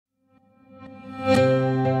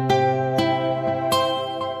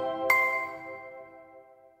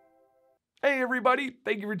everybody,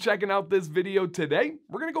 thank you for checking out this video today.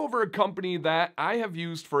 We're going to go over a company that I have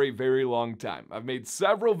used for a very long time. I've made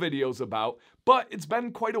several videos about, but it's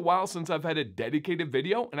been quite a while since I've had a dedicated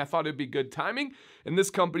video, and I thought it'd be good timing, and this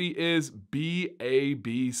company is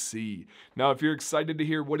BABC. Now, if you're excited to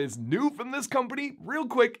hear what is new from this company, real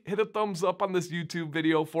quick, hit a thumbs up on this YouTube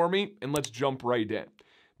video for me, and let's jump right in.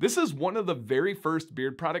 This is one of the very first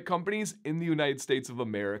beard product companies in the United States of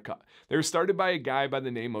America. They were started by a guy by the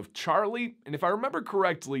name of Charlie, and if I remember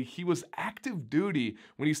correctly, he was active duty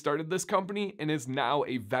when he started this company and is now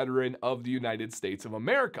a veteran of the United States of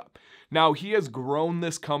America. Now, he has grown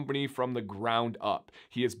this company from the ground up.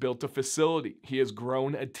 He has built a facility. He has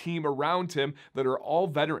grown a team around him that are all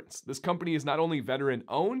veterans. This company is not only veteran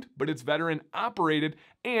owned, but it's veteran operated,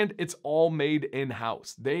 and it's all made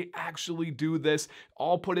in-house. They actually do this,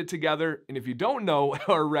 all put it together, and if you don't know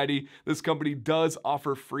already, this company does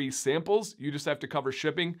offer free samples. You just have to cover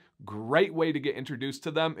shipping. Great way to get introduced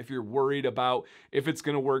to them if you're worried about if it's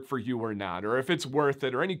going to work for you or not, or if it's worth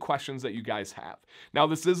it, or any questions that you guys have. Now,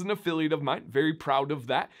 this is an affiliate of mine, very proud of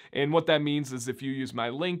that, and what that means is if you use my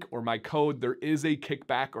link or my code, there is a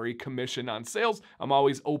kickback or a commission on sales. I'm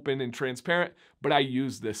always open and transparent, but I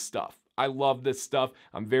use this stuff. I love this stuff.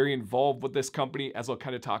 I'm very involved with this company, as I'll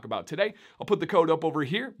kind of talk about today. I'll put the code up over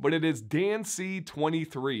here, but it is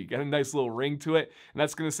DanC23. Got a nice little ring to it, and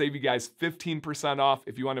that's going to save you guys 15% off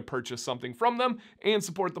if you want to purchase something from them and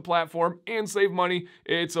support the platform and save money.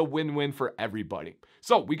 It's a win-win for everybody.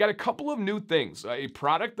 So we got a couple of new things, a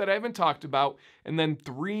product that I haven't talked about, and then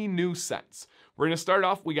 3 new scents. We're going to start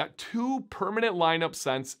off, we got 2 permanent lineup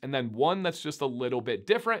scents and then one that's just a little bit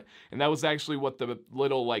different. And that was actually what the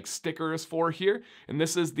little like sticker is for here. And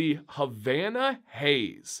this is the Havana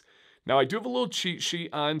Haze. Now, I do have a little cheat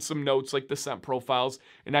sheet on some notes like the scent profiles,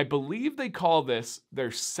 and I believe they call this their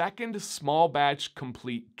second small batch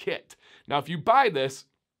complete kit. Now, if you buy this,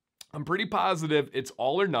 I'm pretty positive it's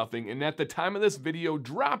all or nothing, and at the time of this video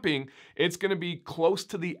dropping, it's going to be close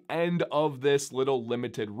to the end of this little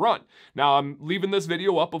limited run. Now, I'm leaving this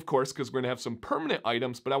video up, of course, because we're going to have some permanent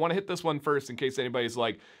items, but I want to hit this one first in case anybody's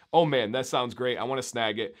like, oh man, that sounds great, I want to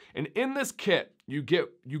snag it. And in this kit, you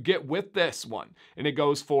get with this one, and it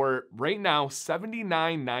goes for, right now,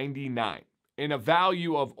 $79.99. in a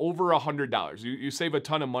value of over $100. You save a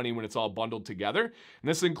ton of money when it's all bundled together. And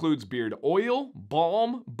this includes beard oil,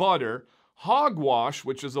 balm, butter, hogwash,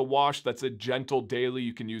 which is a wash that's a gentle daily.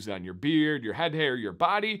 You can use it on your beard, your head hair, your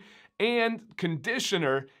body, and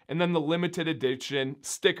conditioner, and then the limited edition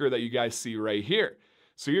sticker that you guys see right here.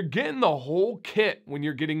 So you're getting the whole kit when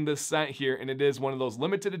you're getting this scent here, and it is one of those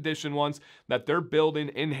limited edition ones that they're building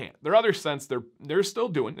in hand. Their other scents, they're still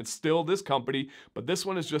doing. It's still this company, but this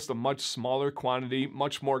one is just a much smaller quantity,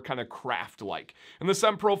 much more kind of craft-like. And the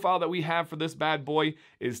scent profile that we have for this bad boy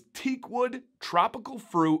is teakwood, tropical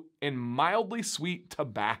fruit, and mildly sweet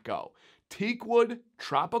tobacco. Teakwood,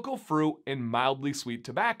 tropical fruit, and mildly sweet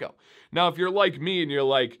tobacco. Now, if you're like me and you're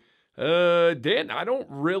like, Dan, I don't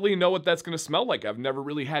really know what that's going to smell like. I've never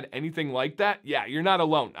really had anything like that. Yeah, you're not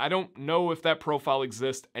alone. I don't know if that profile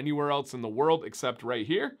exists anywhere else in the world except right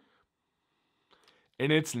here.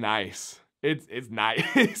 And it's nice. It's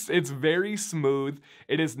nice. It's very smooth.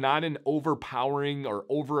 It is not an overpowering or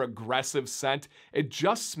over-aggressive scent. It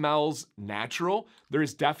just smells natural.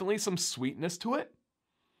 There's definitely some sweetness to it.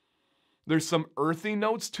 There's some earthy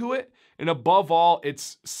notes to it, and above all,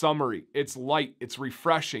 it's summery, it's light, it's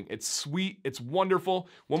refreshing, it's sweet, it's wonderful.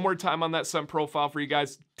 One more time on that scent profile for you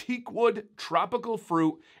guys. Teakwood, tropical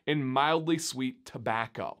fruit, and mildly sweet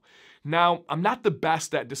tobacco. Now, I'm not the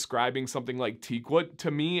best at describing something like teakwood. To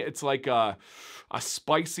me, it's like a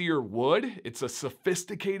spicier wood. It's a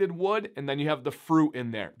sophisticated wood, and then you have the fruit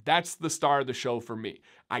in there. That's the star of the show for me.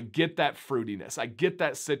 I get that fruitiness. I get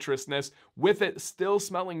that citrusness with it still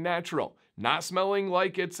smelling natural. Not smelling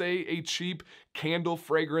like it's a cheap candle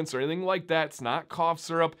fragrance or anything like that. It's not cough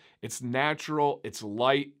syrup. It's natural. It's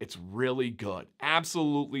light. It's really good.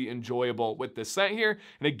 Absolutely enjoyable with this scent here.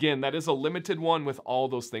 And again, that is a limited one with all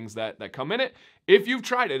those things that come in it. If you've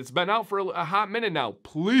tried it, it's been out for a hot minute now,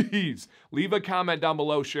 please leave a comment down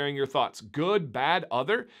below sharing your thoughts. Good, bad,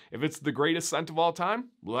 other. If it's the greatest scent of all time,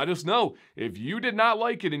 let us know. If you did not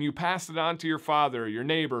like it and you passed it on to your father, your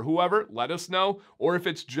neighbor, whoever, let us know. Or if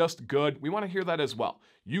it's just good, we want to hear that as well.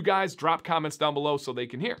 You guys drop comments down below so they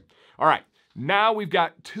can hear. All right. Now we've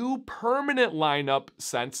got 2 permanent lineup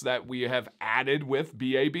scents that we have added with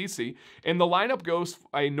BABC. And the lineup goes,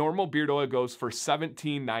 a normal beard oil goes for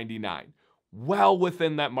 $17.99. well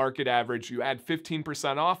within that market average. You add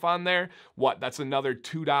 15% off on there. What? That's another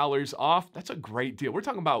 $2 off. That's a great deal. We're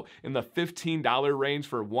talking about in the $15 range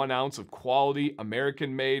for 1 ounce of quality,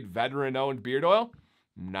 American-made, veteran-owned beard oil.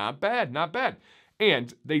 Not bad, not bad.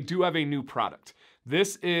 And they do have a new product.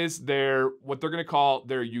 This is what they're going to call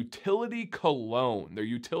their utility cologne. Their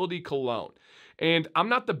utility cologne. And I'm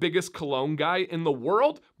not the biggest cologne guy in the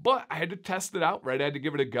world, but I had to test it out, right? I had to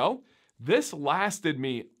give it a go. This lasted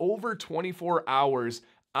me over 24 hours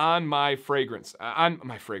on my on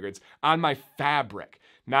my fabric.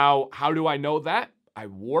 Now, how do I know that? I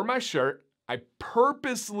wore my shirt. I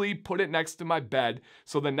purposely put it next to my bed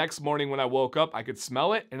so the next morning when I woke up, I could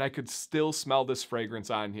smell it and I could still smell this fragrance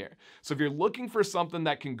on here. So if you're looking for something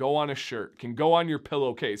that can go on a shirt, can go on your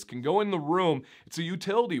pillowcase, can go in the room, it's a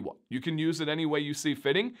utility one. You can use it any way you see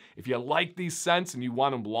fitting. If you like these scents and you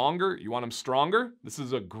want them longer, you want them stronger, this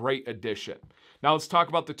is a great addition. Now let's talk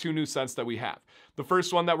about the 2 new scents that we have. The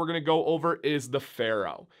first one that we're gonna go over is the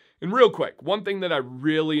Pharaoh. And real quick, one thing that I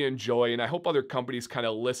really enjoy, and I hope other companies kind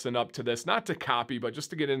of listen up to this, not to copy, but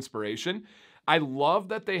just to get inspiration, I love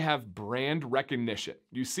that they have brand recognition.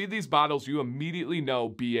 You see these bottles, you immediately know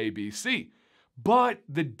BABC, but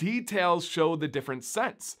the details show the different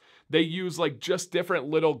scents. They use like just different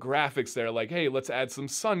little graphics there, like, hey, let's add some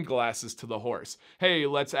sunglasses to the horse. Hey,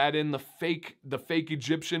 let's add in the fake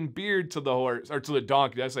Egyptian beard to the horse, or to the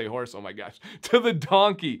donkey. Did I say horse? Oh my gosh, to the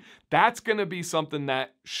donkey. That's gonna be something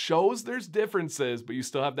that shows there's differences, but you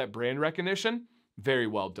still have that brand recognition. Very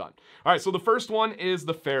well done. All right, so the first one is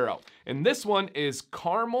the Pharaoh, and this one is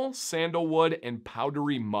caramel, sandalwood, and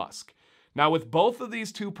powdery musk. Now, with both of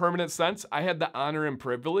these 2 permanent scents, I had the honor and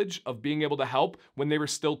privilege of being able to help when they were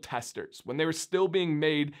still testers, when they were still being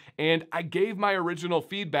made, and I gave my original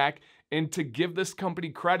feedback, and to give this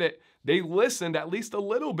company credit, they listened at least a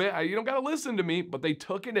little bit. You don't gotta listen to me, but they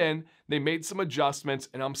took it in, they made some adjustments,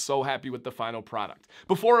 and I'm so happy with the final product.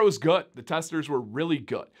 Before it was good, the testers were really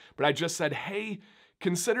good, but I just said, hey,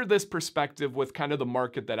 consider this perspective with kind of the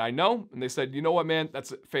market that I know. And they said, you know what, man,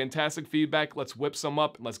 that's fantastic feedback. Let's whip some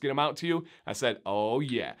up and let's get them out to you. I said, oh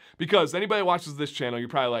yeah. Because anybody that watches this channel, you're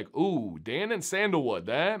probably like, ooh, Dan and sandalwood,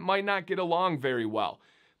 that might not get along very well.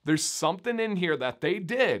 There's something in here that they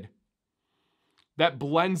did that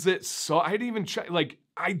blends it so, I didn't even check, like,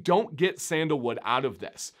 I don't get sandalwood out of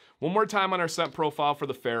this. One more time on our scent profile for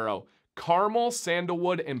the Pharaoh. Caramel,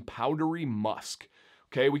 sandalwood, and powdery musk.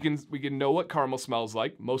 Okay, we can know what caramel smells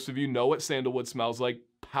like. Most of you know what sandalwood smells like.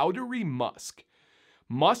 Powdery musk.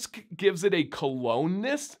 Musk gives it a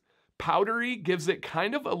cologne-ness. Powdery gives it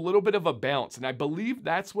kind of a little bit of a bounce, and I believe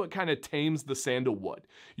that's what kind of tames the sandalwood.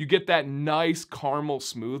 You get that nice caramel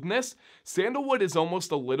smoothness. Sandalwood is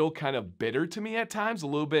almost a little kind of bitter to me at times, a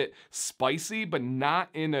little bit spicy, but not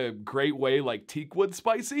in a great way like teakwood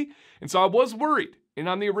spicy. And so I was worried. And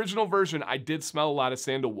on the original version, I did smell a lot of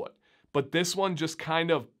sandalwood. But this one just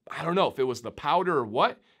kind of, I don't know if it was the powder or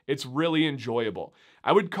what, it's really enjoyable.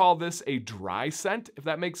 I would call this a dry scent, if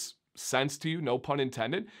that makes sense to you, no pun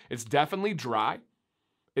intended. It's definitely dry.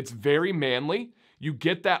 It's very manly. You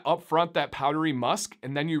get that up front, that powdery musk,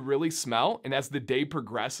 and then you really smell. And as the day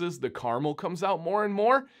progresses, the caramel comes out more and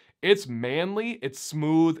more. It's manly, it's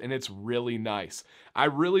smooth, and it's really nice. I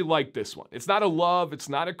really like this one. It's not a love, it's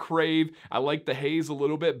not a crave. I like the haze a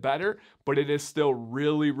little bit better, but it is still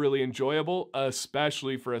really, really enjoyable,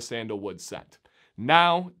 especially for a sandalwood scent.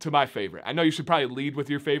 Now to my favorite. I know you should probably lead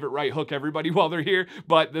with your favorite, right? Hook everybody while they're here,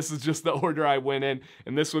 but this is just the order I went in,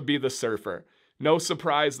 and this would be the Surfer. No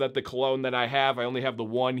surprise that the cologne that I only have the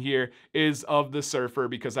one here, is of the Surfer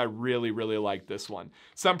because I really, really like this one.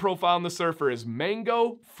 Scent profile on the Surfer is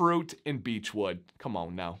mango, fruit, and beechwood. Come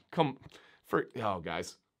on now. Oh,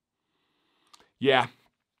 guys. Yeah,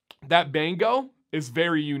 that mango is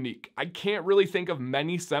very unique. I can't really think of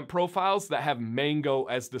many scent profiles that have mango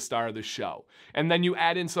as the star of the show. And then you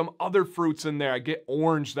add in some other fruits in there. I get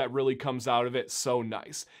orange that really comes out of it. So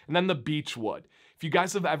nice. And then the beechwood. If you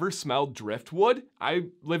guys have ever smelled driftwood, I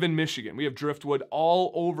live in Michigan. We have driftwood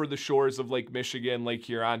all over the shores of Lake Michigan, Lake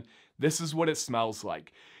Huron. This is what it smells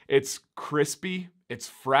like. It's crispy, it's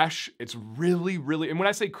fresh, it's really, really, and when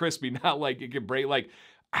I say crispy, not like it can break, like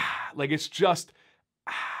it's just,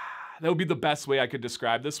 that would be the best way I could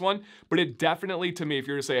describe this one. But it definitely, to me, if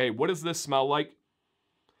you were to say, hey, what does this smell like?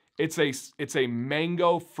 It's a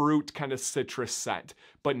mango fruit kind of citrus scent,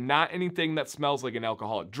 but not anything that smells like an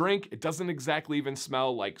alcoholic drink. It doesn't exactly even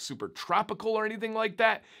smell like super tropical or anything like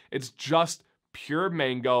that. It's just pure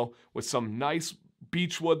mango with some nice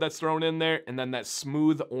beechwood that's thrown in there, and then that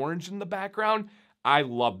smooth orange in the background. I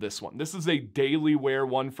love this one. This is a daily wear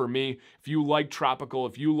one for me. If you like tropical,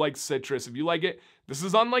 if you like citrus, if you like it, this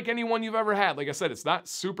is unlike any one you've ever had. Like I said, it's not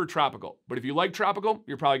super tropical, but if you like tropical,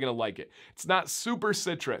 you're probably gonna like it. It's not super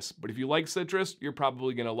citrus, but if you like citrus, you're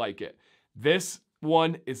probably gonna like it. This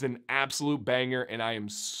one is an absolute banger, and I am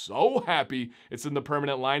so happy it's in the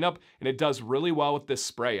permanent lineup, and it does really well with this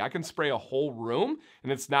spray. I can spray a whole room,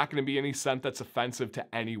 and it's not gonna be any scent that's offensive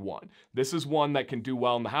to anyone. This is one that can do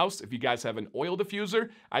well in the house. If you guys have an oil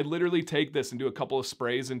diffuser, I literally take this and do a couple of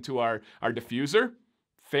sprays into our diffuser.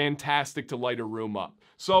 Fantastic to light a room up.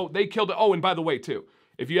 So they killed it. Oh, and by the way, too,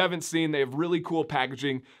 if you haven't seen, they have really cool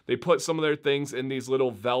packaging. They put some of their things in these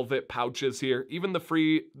little velvet pouches here. Even the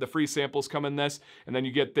free samples come in this. And then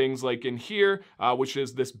you get things like in here, which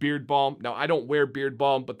is this beard balm. Now, I don't wear beard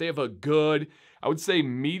balm, but they have a good, I would say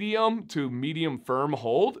medium to medium firm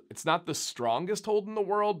hold. It's not the strongest hold in the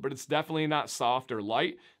world, but it's definitely not soft or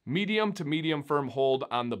light. Medium to medium firm hold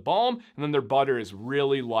on the balm, and then their butter is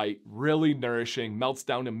really light, really nourishing, melts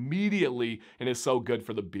down immediately, and is so good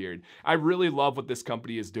for the beard. I really love what this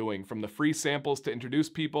company is doing, from the free samples to introduce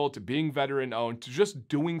people, to being veteran owned, to just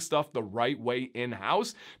doing stuff the right way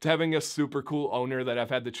in-house, to having a super cool owner that I've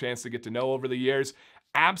had the chance to get to know over the years.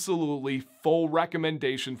 Absolutely full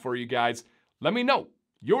recommendation for you guys. Let me know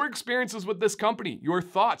your experiences with this company, your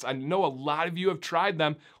thoughts. I know a lot of you have tried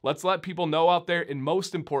them. Let's let people know out there. And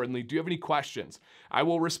most importantly, do you have any questions? I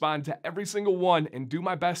will respond to every single one and do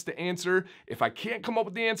my best to answer. If I can't come up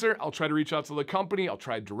with the answer, I'll try to reach out to the company. I'll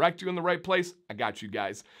try to direct you in the right place. I got you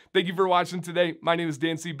guys. Thank you for watching today. My name is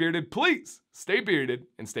Dan C. Bearded. Please stay bearded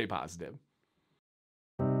and stay positive.